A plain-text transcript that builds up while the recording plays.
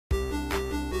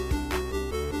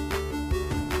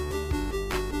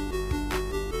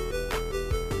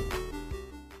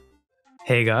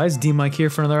Hey guys, DMic here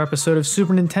for another episode of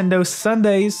Super Nintendo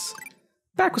Sundays.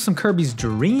 Back with some Kirby's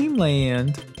Dream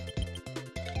Land.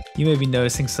 You may be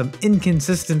noticing some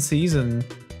inconsistencies and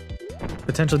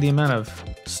potentially the amount of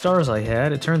stars I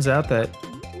had. It turns out that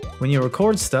when you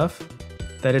record stuff,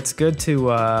 that it's good to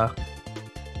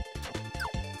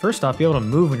first off be able to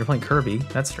move when you're playing Kirby.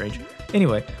 That's strange.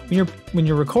 Anyway, when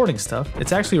you're recording stuff,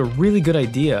 it's actually a really good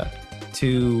idea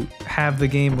to have the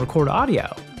game record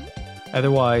audio.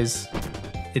 Otherwise,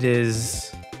 it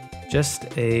is just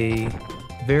a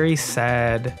very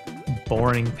sad,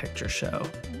 boring picture show.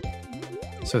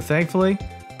 So thankfully,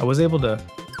 I was able to,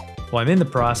 well, I'm in the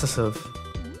process of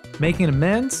making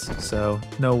amends, so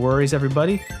no worries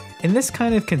everybody. And this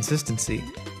kind of consistency,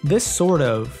 this sort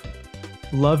of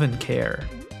love and care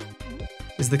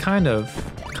is the kind of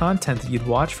content that you'd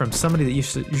watch from somebody that you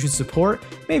should support,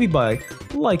 maybe by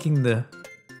liking the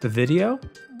video,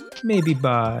 maybe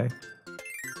by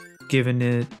giving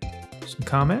it some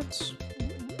comments,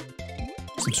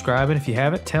 subscribing if you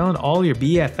haven't, telling all your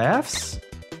BFFs.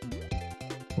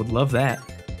 Would love that.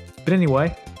 But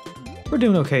anyway, we're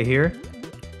doing okay here.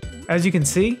 As you can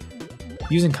see,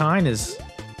 using kind is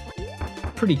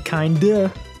pretty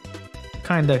kinda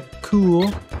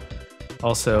cool.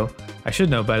 Also, I should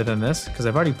know better than this because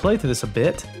I've already played through this a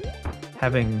bit,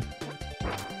 having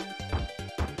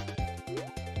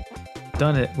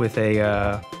done it with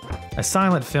a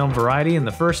silent film variety in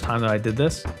the first time that I did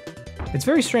this. It's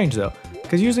very strange though,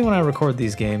 because usually when I record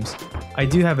these games, I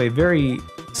do have a very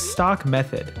stock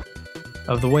method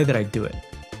of the way that I do it.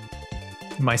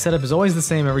 My setup is always the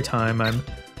same every time. I'm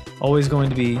always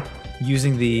going to be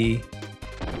using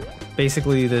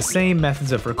basically the same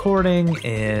methods of recording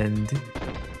and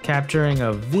capturing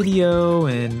of video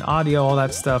and audio, all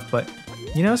that stuff. But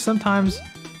you know, sometimes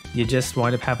you just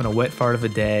wind up having a wet fart of a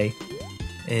day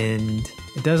and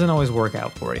it doesn't always work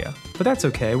out for you. But that's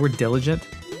okay, we're diligent.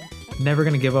 Never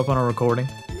gonna give up on a recording.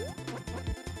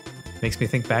 Makes me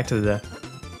think back to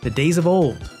the days of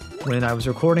old when I was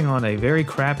recording on a very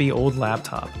crappy old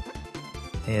laptop.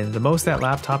 And the most that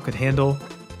laptop could handle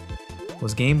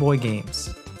was Game Boy games.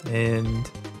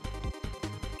 And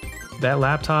that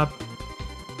laptop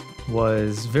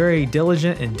was very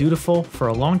diligent and dutiful for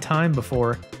a long time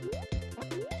before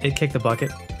it kicked the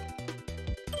bucket.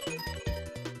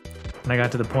 And I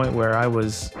got to the point where I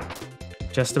was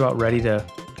just about ready to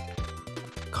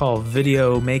call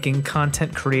video making,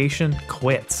 content creation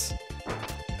quits.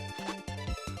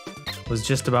 Was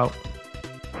just about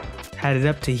had it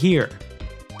up to here.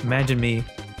 Imagine me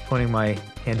putting my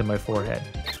hand to my forehead.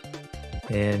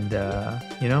 And,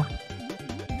 you know,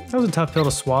 that was a tough pill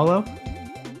to swallow,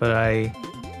 but I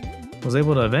was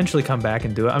able to eventually come back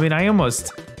and do it. I mean, I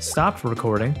almost stopped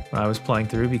recording when I was playing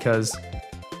through because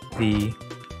the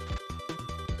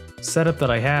setup that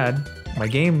I had, my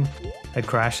game had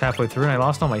crashed halfway through and I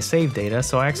lost all my save data,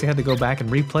 so I actually had to go back and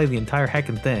replay the entire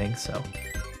heckin' thing, so.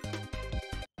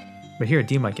 But here at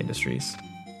DMic Industries,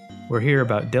 we're here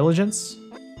about diligence,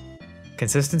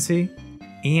 consistency,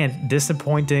 and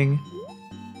disappointing,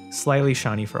 slightly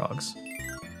shiny frogs.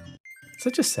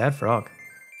 Such a sad frog.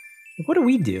 What do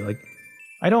we do? Like,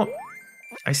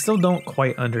 I still don't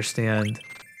quite understand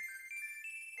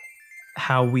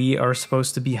how we are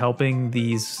supposed to be helping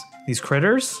these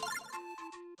critters.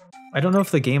 I don't know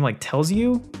if the game like tells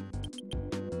you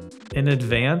in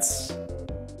advance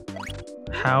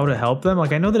how to help them.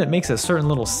 Like, I know that it makes a certain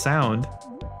little sound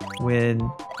when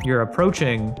you're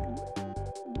approaching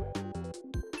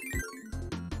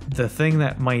the thing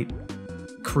that might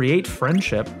create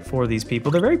friendship for these people.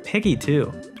 They're very picky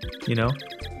too, you know?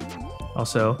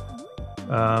 Also,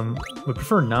 would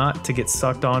prefer not to get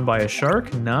sucked on by a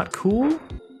shark. Not cool.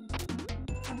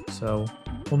 So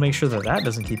we'll make sure that that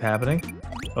doesn't keep happening.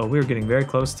 Oh, we're getting very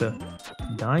close to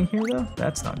dying here though.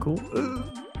 That's not cool.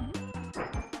 Ugh.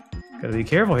 Gotta be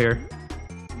careful here.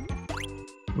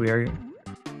 We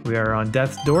are on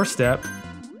death's doorstep.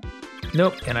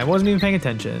 Nope, and I wasn't even paying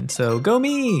attention, so go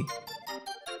me!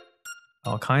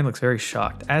 Oh, Kind looks very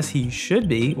shocked, as he should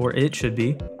be, or it should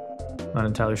be. Not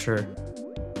entirely sure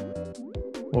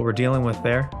what we're dealing with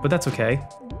there, but that's okay.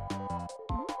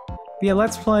 But yeah,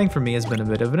 Let's Playing for me has been a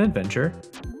bit of an adventure,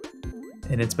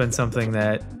 and it's been something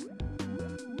that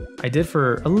I did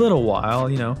for a little while,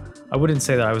 you know. I wouldn't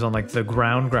say that I was on like the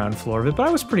ground floor of it, but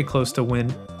I was pretty close to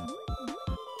when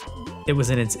it was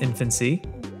in its infancy,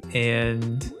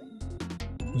 and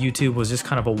YouTube was just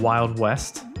kind of a wild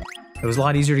west. It was a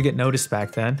lot easier to get noticed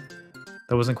back then.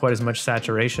 There wasn't quite as much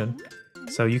saturation,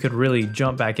 so you could really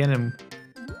jump back in and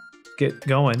get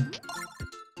going.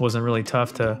 It wasn't really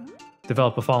tough to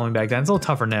develop a following back then. It's a little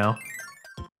tougher now,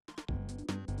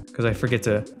 because I forget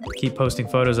to keep posting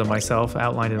photos of myself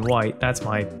outlined in white. That's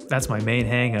my main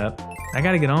hang up. I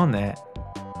gotta get on that.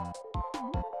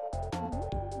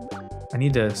 I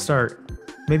need to start,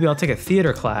 maybe I'll take a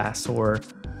theater class or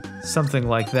something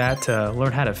like that to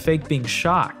learn how to fake being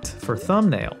shocked for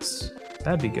thumbnails.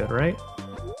 That'd be good, right?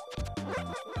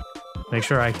 Make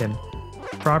sure I can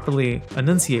properly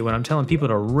enunciate when I'm telling people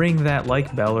to ring that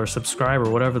like bell or subscribe or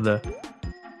whatever the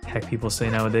heck people say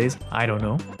nowadays. I don't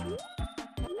know.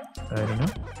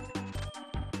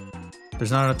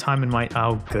 There's not enough time in my...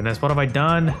 Oh goodness, what have I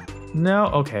done? No,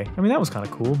 okay. I mean, that was kind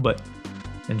of cool, but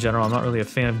in general, I'm not really a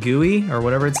fan of GUI or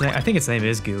whatever its name. I think its name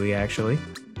is GUI, actually.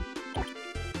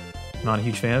 Not a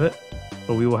huge fan of it,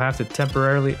 but we will have to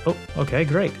temporarily... Oh, okay,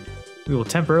 great. We will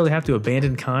temporarily have to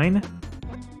abandon Kine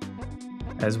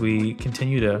as we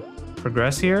continue to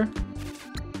progress here.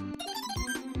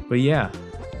 But yeah,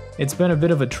 it's been a bit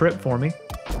of a trip for me.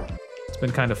 It's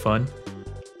been kind of fun.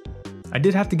 I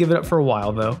did have to give it up for a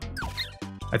while, though.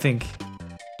 I think...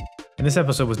 And this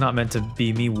episode was not meant to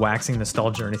be me waxing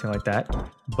nostalgia or anything like that,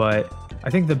 but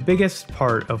I think the biggest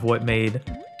part of what made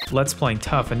Let's Playing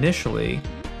tough initially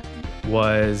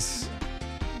was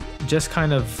just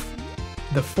kind of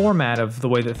the format of the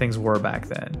way that things were back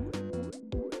then.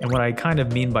 And what I kind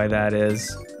of mean by that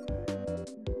is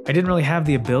I didn't really have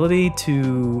the ability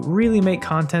to really make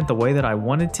content the way that I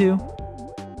wanted to.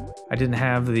 I didn't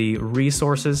have the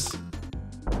resources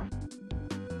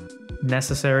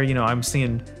necessary. You know, I'm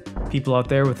seeing people out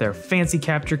there with their fancy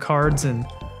capture cards and,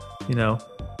 you know,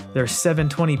 their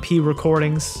 720p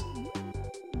recordings.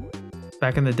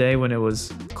 Back in the day when it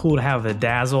was cool to have the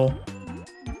dazzle.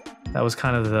 That was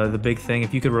kind of the big thing.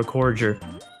 If you could record your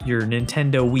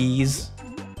Nintendo Wiis,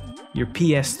 your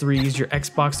PS3s, your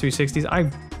Xbox 360s,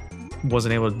 I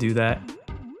wasn't able to do that.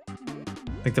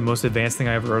 I think the most advanced thing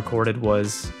I ever recorded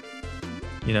was,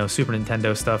 you know, Super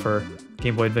Nintendo stuff or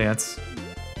Game Boy Advance.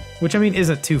 Which, I mean,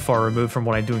 isn't too far removed from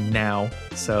what I'm doing now.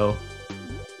 So,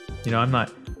 you know, I'm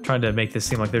not trying to make this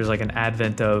seem like there's like an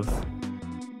advent of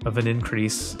an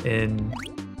increase in,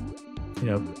 you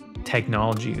know,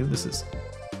 technology. This is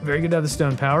very good to have the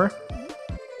stone power.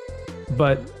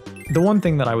 But the one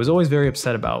thing that I was always very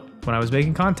upset about when I was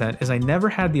making content is I never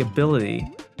had the ability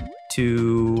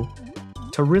to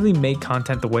really make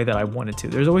content the way that I wanted to.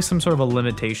 There's always some sort of a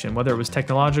limitation, whether it was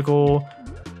technological,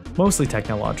 mostly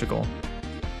technological.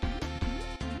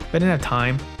 I didn't have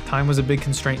time. Time was a big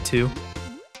constraint too.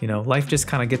 You know, life just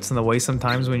kind of gets in the way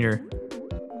sometimes when you're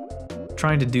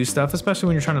trying to do stuff, especially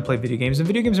when you're trying to play video games. And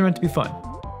video games are meant to be fun.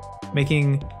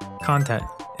 Making content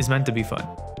is meant to be fun.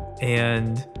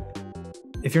 And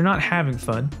if you're not having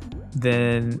fun,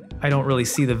 then I don't really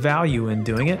see the value in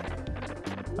doing it.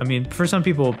 I mean, for some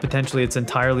people, potentially it's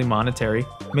entirely monetary.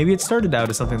 Maybe it started out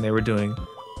as something they were doing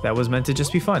that was meant to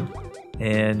just be fun.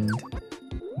 And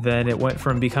then it went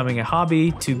from becoming a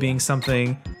hobby to being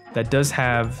something that does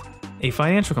have a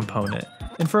financial component.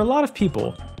 And for a lot of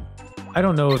people, I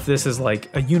don't know if this is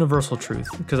like a universal truth,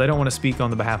 because I don't want to speak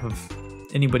on the behalf of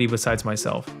anybody besides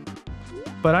myself.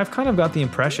 But I've kind of got the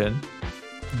impression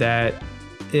that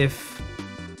if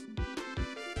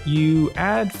you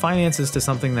add finances to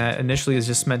something that initially is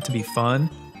just meant to be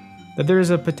fun, that there is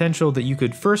a potential that you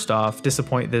could first off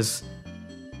disappoint this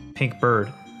pink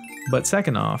bird, but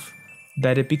second off,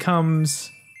 that it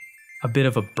becomes a bit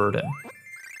of a burden.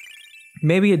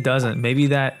 Maybe it doesn't. Maybe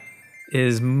that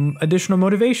is additional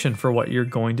motivation for what you're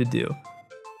going to do.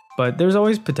 But there's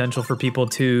always potential for people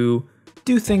to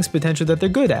do things potentially that they're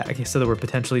good at. Okay, so that we're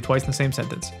potentially twice in the same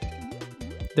sentence.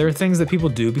 There are things that people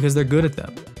do because they're good at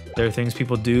them. There are things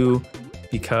people do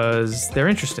because they're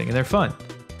interesting and they're fun.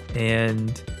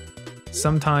 And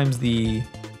sometimes the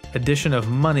addition of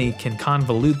money can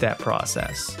convolute that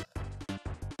process.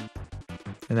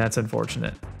 And that's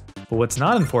unfortunate. But what's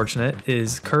not unfortunate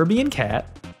is Kirby and Cat.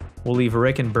 We'll leave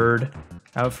Rick and Bird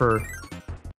out for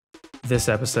this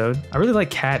episode. I really like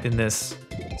Cat in this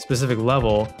specific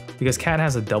level because Cat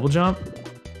has a double jump.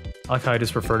 I like how I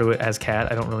just refer to it as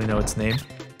Cat. I don't really know its name.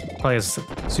 Probably has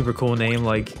a super cool name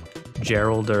like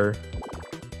Gerald or,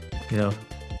 you know,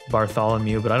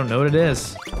 Bartholomew, but I don't know what it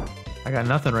is. I got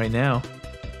nothing right now.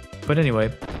 But anyway,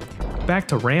 back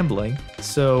to rambling.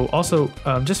 So also,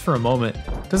 just for a moment,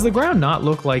 does the ground not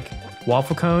look like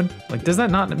waffle cone? Like, does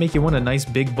that not make you want a nice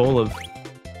big bowl of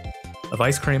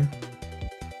ice cream?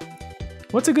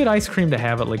 What's a good ice cream to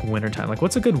have at like wintertime? Like,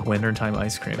 what's a good wintertime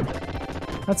ice cream?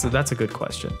 That's a good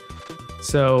question.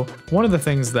 So one of the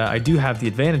things that I do have the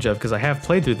advantage of, because I have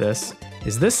played through this,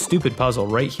 is this stupid puzzle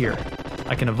right here.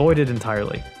 I can avoid it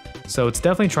entirely. So it's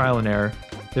definitely trial and error.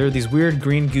 There are these weird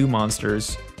green goo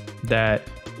monsters that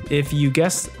if you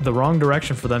guess the wrong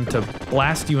direction for them to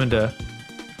blast you into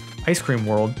ice cream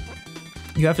world,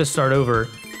 you have to start over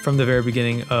from the very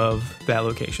beginning of that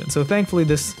location. So thankfully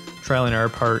this trial and error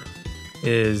part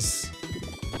is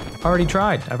already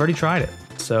tried. I've already tried it.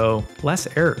 So less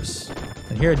errors.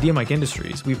 And here at DMic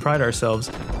Industries, we pride ourselves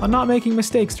on not making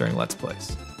mistakes during Let's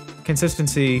Plays.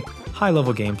 Consistency, high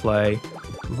level gameplay,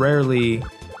 rarely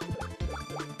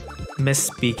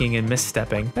misspeaking and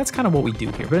misstepping. That's kind of what we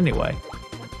do here. But anyway,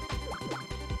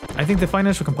 I think the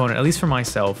financial component, at least for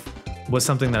myself, was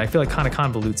something that I feel like kind of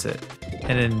convolutes it.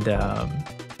 And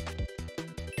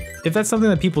if that's something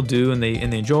that people do and they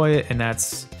enjoy it, and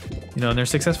that's, you know, and they're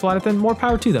successful at it, then more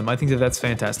power to them. I think that that's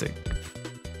fantastic.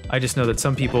 I just know that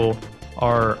some people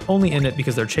are only in it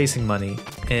because they're chasing money,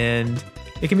 and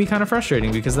it can be kind of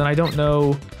frustrating because then I don't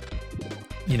know,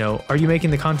 you know, are you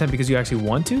making the content because you actually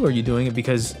want to, or are you doing it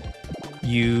because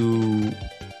you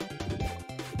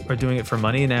are doing it for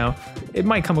money? Now, it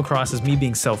might come across as me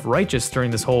being self-righteous during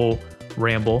this whole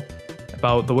ramble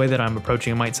about the way that I'm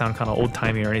approaching. It might sound kind of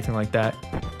old-timey or anything like that,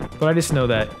 but I just know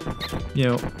that, you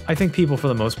know, I think people for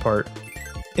the most part,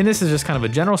 and this is just kind of a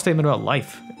general statement about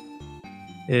life,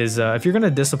 is if you're going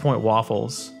to disappoint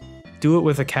Waffles, do it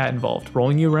with a cat involved,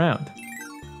 rolling you around.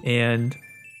 And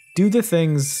do the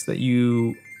things that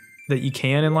you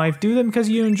can in life, do them because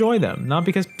you enjoy them, not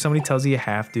because somebody tells you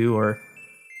have to, or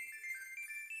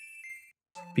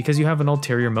because you have an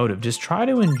ulterior motive. Just try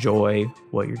to enjoy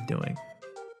what you're doing.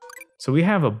 So we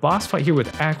have a boss fight here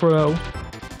with Acro.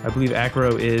 I believe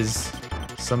Acro is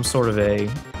some sort of a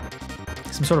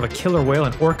killer whale,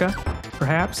 an orca,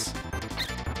 perhaps,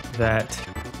 that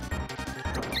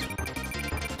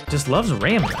just loves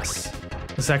ramming us.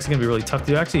 This is actually gonna be really tough to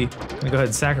do. Actually, I'm gonna go ahead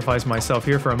and sacrifice myself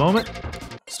here for a moment.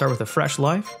 Start with a fresh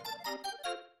life.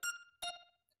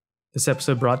 This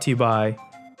episode brought to you by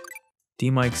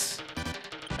DMic's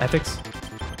ethics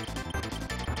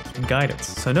and guidance.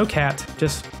 So no cat,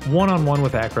 just one-on-one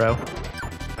with Acro.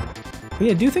 But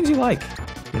yeah, do things you like,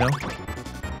 you know?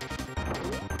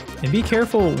 And be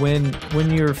careful when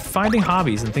you're finding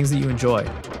hobbies and things that you enjoy,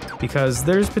 because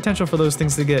there's potential for those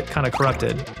things to get kind of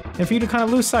corrupted, and for you to kind of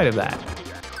lose sight of that.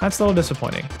 That's a little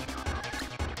disappointing.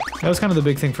 That was kind of the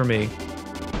big thing for me,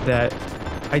 that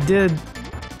I did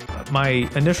my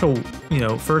initial, you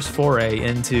know, first foray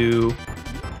into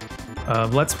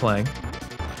Let's Playing.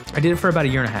 I did it for about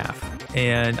 1.5 years,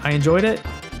 and I enjoyed it,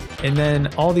 and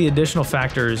then all the additional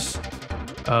factors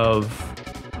of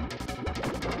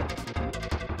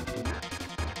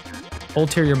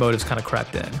ulterior motives kind of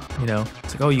crept in, you know?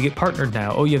 It's like, oh, you get partnered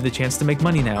now. Oh, you have the chance to make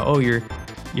money now. Oh,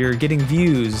 you're getting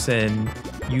views and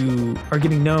you are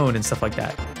getting known and stuff like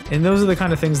that. And those are the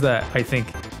kind of things that I think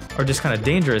are just kind of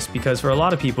dangerous, because for a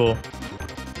lot of people,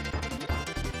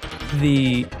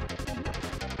 the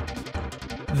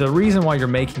reason why you're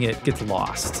making it gets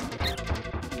lost.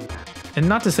 And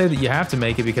not to say that you have to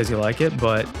make it because you like it,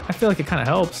 but I feel like it kind of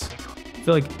helps. I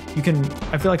feel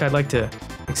like I'd like to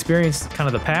experience kind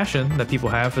of the passion that people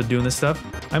have for doing this stuff.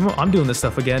 I'm doing this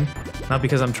stuff again, not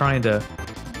because I'm trying to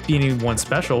be anyone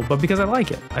special, but because I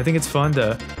like it. I think it's fun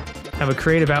to have a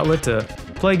creative outlet to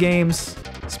play games,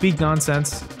 speak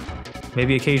nonsense,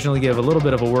 maybe occasionally give a little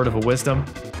bit of a word of wisdom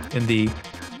in the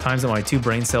times that my two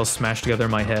brain cells smash together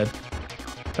in my head.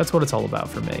 That's what it's all about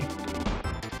for me.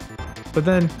 But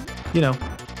then, you know,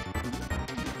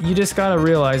 you just gotta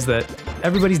realize that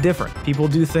everybody's different. People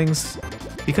do things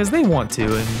because they want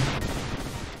to and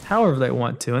however they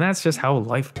want to, and that's just how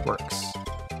life works.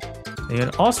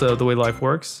 And also, the way life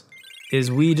works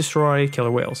is we destroy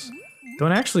killer whales.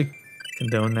 Don't actually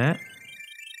condone that.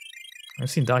 I've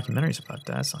seen documentaries about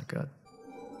that. That's not good.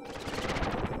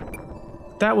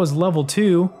 That was level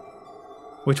 2,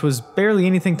 which was barely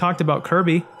anything talked about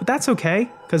Kirby, but that's okay,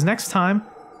 because next time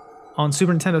on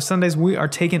Super Nintendo Sundays, we are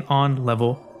taking on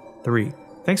level 3.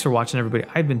 Thanks for watching, everybody.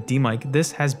 I've been DMic.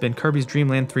 This has been Kirby's Dream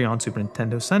Land 3 on Super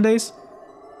Nintendo Sundays,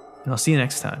 and I'll see you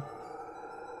next time.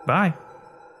 Bye.